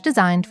 each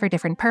designed for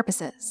different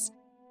purposes.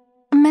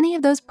 Many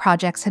of those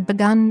projects had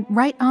begun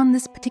right on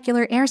this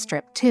particular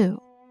airstrip,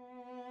 too.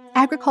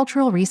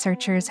 Agricultural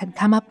researchers had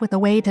come up with a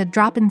way to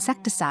drop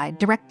insecticide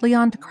directly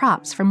onto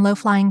crops from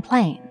low-flying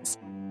planes.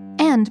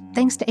 And,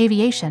 thanks to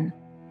aviation,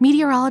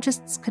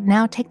 meteorologists could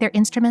now take their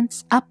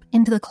instruments up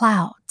into the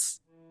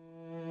clouds.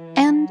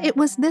 And it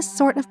was this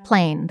sort of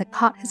plane that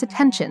caught his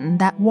attention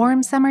that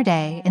warm summer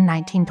day in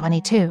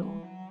 1922.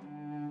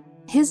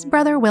 His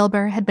brother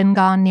Wilbur had been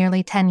gone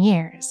nearly 10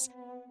 years,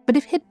 but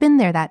if he'd been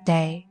there that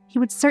day, he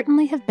would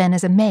certainly have been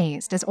as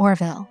amazed as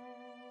Orville.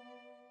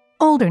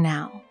 Older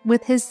now,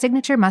 with his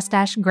signature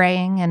mustache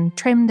graying and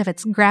trimmed of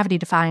its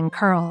gravity-defying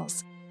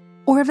curls,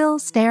 Orville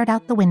stared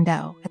out the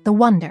window at the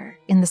wonder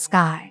in the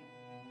sky.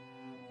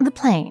 The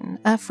plane,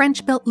 a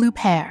French-built Loup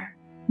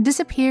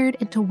disappeared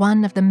into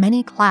one of the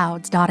many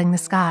clouds dotting the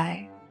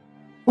sky.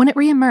 When it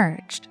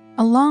reemerged,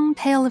 a long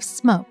tail of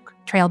smoke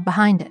trailed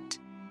behind it.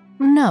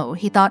 No,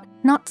 he thought,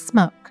 not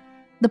smoke.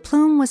 The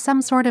plume was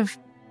some sort of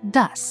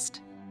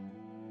dust.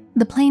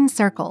 The plane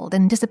circled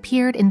and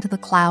disappeared into the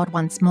cloud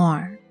once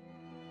more.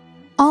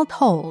 All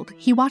told,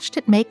 he watched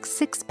it make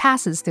 6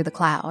 passes through the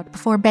cloud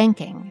before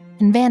banking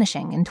and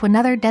vanishing into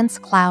another dense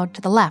cloud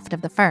to the left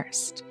of the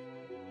first.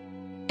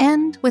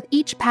 And with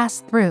each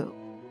pass through,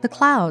 the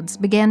clouds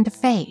began to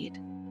fade.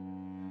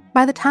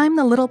 By the time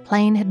the little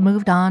plane had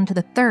moved on to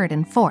the 3rd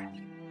and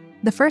 4th,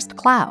 the first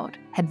cloud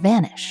had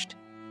vanished.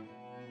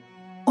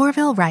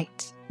 Orville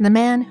Wright, the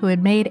man who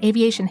had made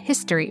aviation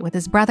history with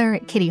his brother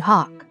at Kitty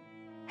Hawk,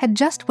 had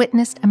just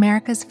witnessed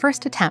America's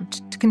first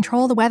attempt to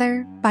control the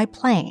weather by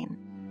plane.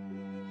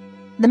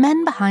 The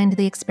men behind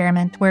the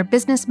experiment were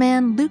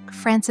businessman Luke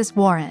Francis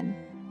Warren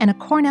and a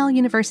Cornell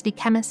University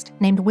chemist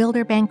named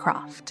Wilder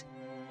Bancroft.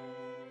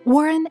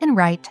 Warren and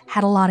Wright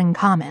had a lot in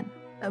common.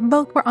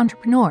 Both were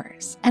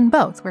entrepreneurs, and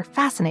both were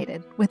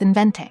fascinated with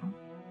inventing.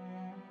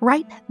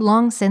 Wright had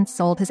long since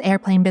sold his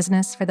airplane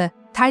business for the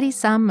tidy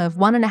sum of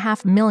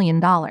 $1.5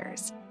 million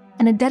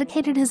and had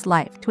dedicated his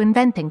life to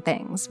inventing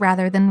things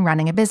rather than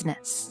running a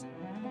business.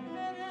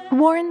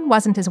 Warren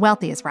wasn't as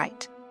wealthy as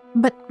Wright,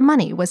 but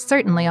money was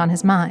certainly on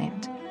his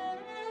mind.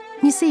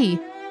 You see,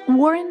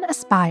 Warren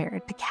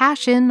aspired to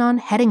cash in on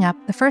heading up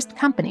the first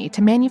company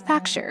to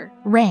manufacture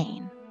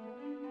rain.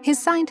 His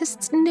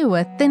scientists knew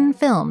a thin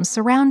film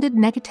surrounded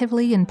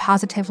negatively and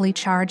positively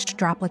charged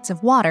droplets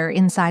of water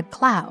inside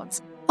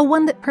clouds, a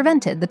one that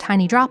prevented the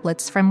tiny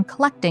droplets from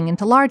collecting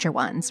into larger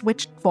ones,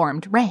 which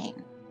formed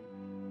rain.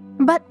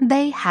 But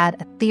they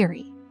had a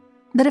theory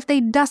that if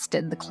they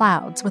dusted the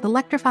clouds with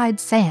electrified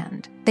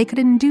sand, they could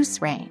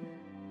induce rain,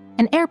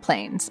 and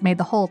airplanes made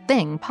the whole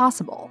thing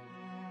possible.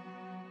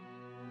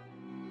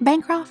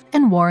 Bancroft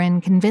and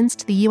Warren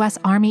convinced the U.S.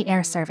 Army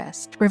Air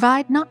Service to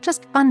provide not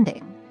just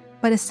funding,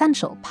 but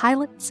essential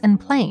pilots and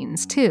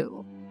planes,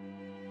 too.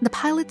 The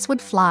pilots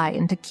would fly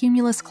into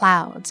cumulus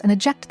clouds and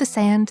eject the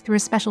sand through a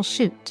special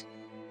chute.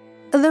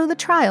 Though the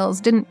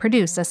trials didn't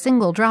produce a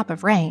single drop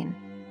of rain,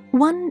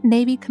 one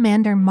Navy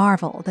commander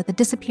marveled at the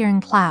disappearing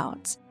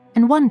clouds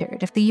and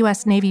wondered if the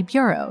U.S. Navy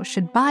Bureau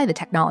should buy the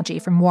technology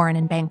from Warren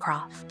and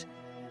Bancroft.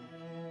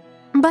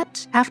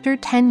 But after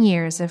 10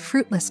 years of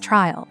fruitless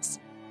trials,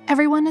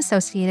 everyone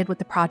associated with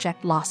the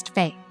project lost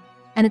faith,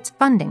 and its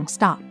funding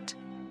stopped.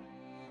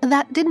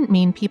 That didn't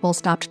mean people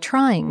stopped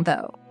trying,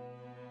 though.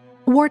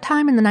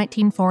 Wartime in the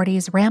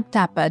 1940s ramped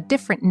up a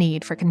different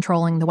need for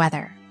controlling the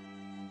weather.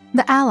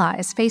 The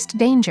Allies faced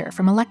danger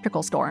from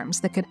electrical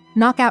storms that could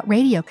knock out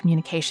radio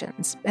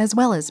communications, as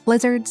well as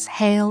blizzards,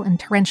 hail, and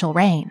torrential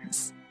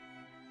rains.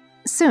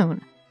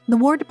 Soon, the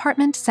War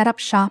Department set up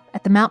shop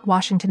at the Mount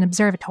Washington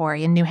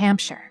Observatory in New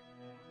Hampshire.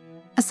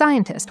 A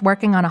scientist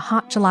working on a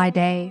hot July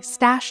day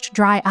stashed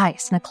dry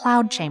ice in a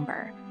cloud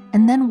chamber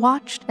and then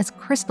watched as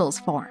crystals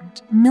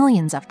formed,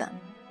 millions of them.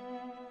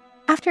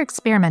 After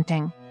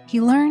experimenting,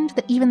 he learned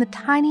that even the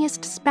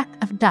tiniest speck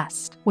of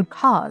dust would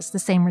cause the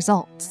same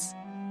results.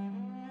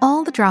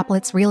 All the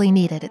droplets really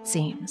needed, it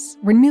seems,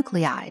 were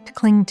nuclei to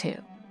cling to.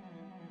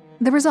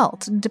 The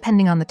result,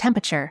 depending on the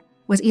temperature,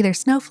 was either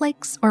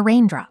snowflakes or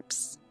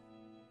raindrops.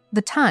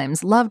 The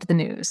Times loved the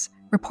news,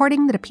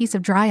 reporting that a piece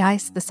of dry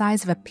ice the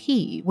size of a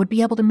pea would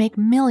be able to make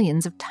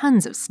millions of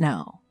tons of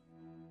snow.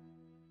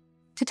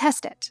 To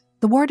test it,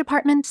 the War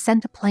Department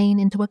sent a plane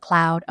into a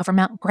cloud over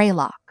Mount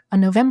Greylock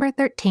on November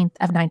 13th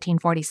of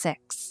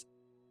 1946.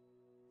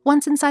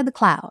 Once inside the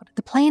cloud,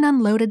 the plane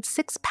unloaded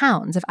 6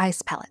 pounds of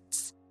ice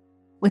pellets.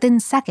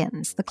 Within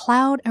seconds, the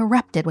cloud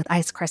erupted with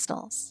ice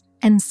crystals,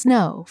 and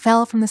snow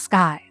fell from the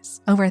skies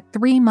over a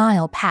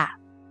 3-mile path.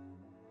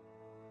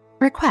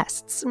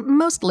 Requests,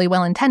 mostly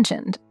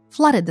well-intentioned,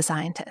 flooded the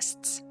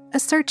scientists.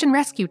 Search and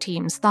rescue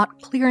teams thought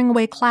clearing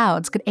away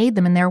clouds could aid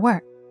them in their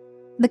work.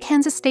 The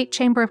Kansas State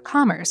Chamber of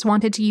Commerce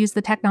wanted to use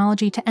the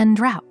technology to end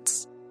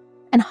droughts.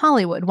 And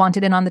Hollywood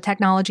wanted in on the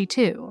technology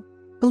too,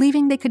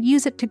 believing they could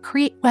use it to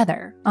create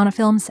weather on a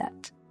film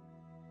set.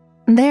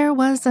 There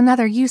was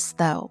another use,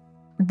 though,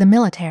 the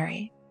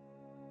military.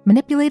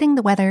 Manipulating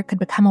the weather could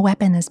become a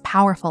weapon as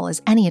powerful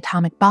as any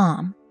atomic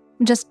bomb,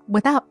 just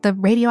without the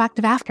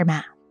radioactive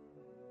aftermath.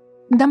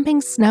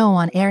 Dumping snow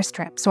on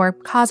airstrips or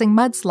causing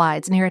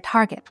mudslides near a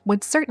target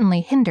would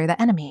certainly hinder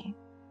the enemy.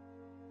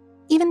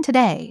 Even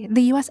today,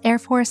 the U.S. Air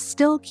Force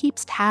still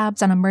keeps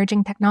tabs on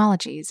emerging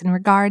technologies in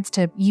regards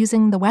to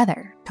using the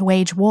weather to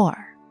wage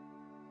war.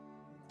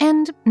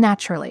 And,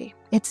 naturally,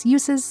 its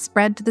uses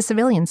spread to the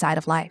civilian side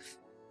of life.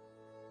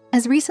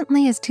 As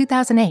recently as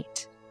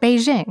 2008,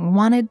 Beijing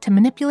wanted to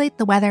manipulate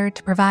the weather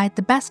to provide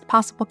the best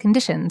possible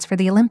conditions for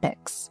the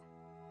Olympics.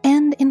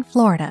 And in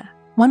Florida,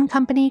 one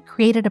company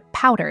created a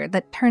powder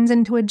that turns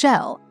into a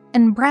gel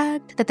and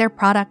bragged that their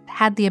product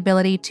had the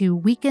ability to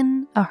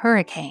weaken a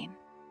hurricane.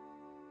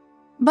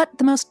 But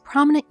the most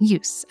prominent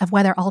use of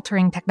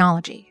weather-altering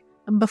technology,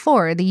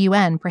 before the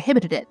UN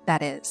prohibited it,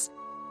 that is,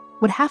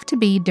 would have to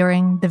be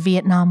during the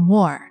Vietnam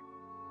War.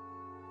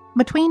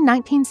 Between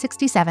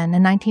 1967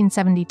 and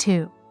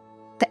 1972,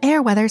 The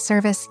Air Weather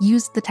Service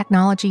used the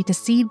technology to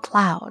seed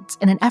clouds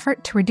in an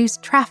effort to reduce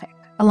traffic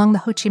along the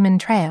Ho Chi Minh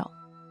Trail.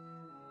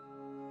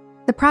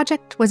 The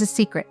project was a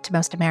secret to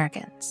most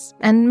Americans,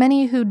 and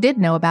many who did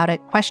know about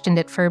it questioned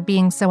it for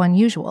being so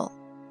unusual.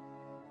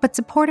 But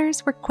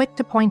supporters were quick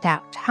to point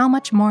out how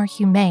much more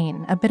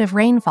humane a bit of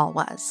rainfall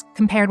was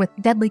compared with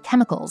deadly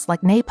chemicals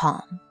like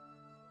napalm.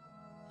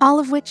 All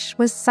of which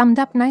was summed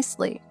up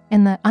nicely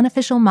in the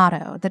unofficial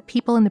motto that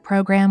people in the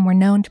program were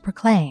known to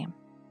proclaim.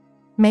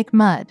 Make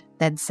mud,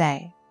 they'd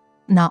say,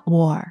 not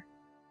war.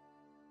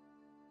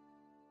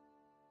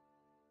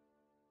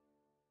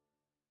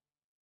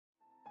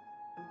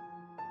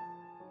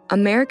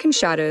 American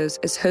Shadows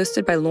is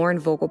hosted by Lauren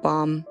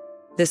Vogelbaum.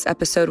 This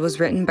episode was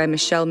written by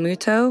Michelle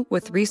Muto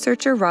with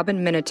researcher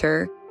Robin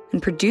Miniter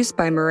and produced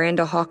by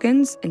Miranda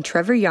Hawkins and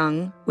Trevor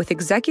Young with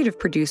executive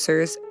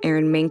producers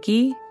Aaron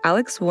Mahnke,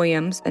 Alex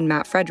Williams, and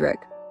Matt Frederick.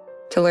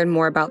 To learn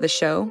more about the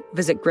show,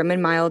 visit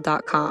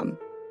grimandmild.com.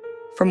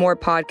 For more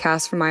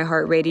podcasts from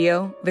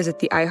iHeartRadio, visit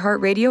the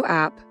iHeartRadio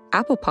app,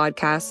 Apple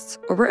Podcasts,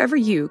 or wherever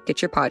you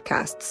get your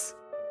podcasts.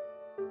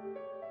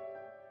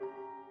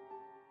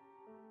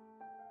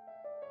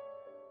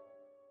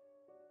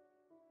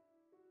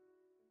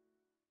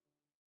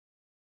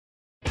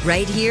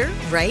 Right here,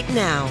 right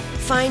now.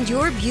 Find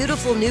your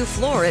beautiful new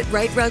floor at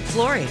Right Rug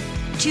Flooring.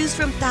 Choose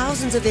from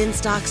thousands of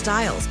in-stock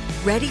styles,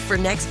 ready for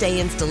next day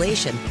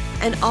installation,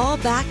 and all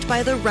backed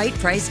by the right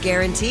price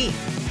guarantee.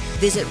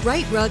 Visit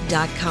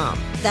rightrug.com.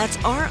 That's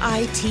RITERUG.com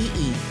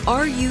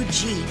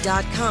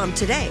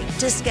today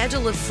to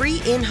schedule a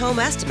free in-home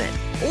estimate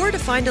or to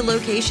find a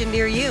location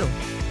near you.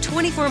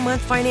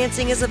 24-month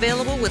financing is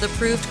available with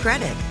approved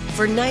credit.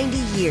 For 90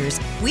 years,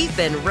 we've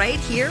been right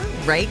here,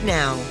 right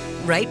now.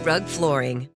 Right Rug Flooring.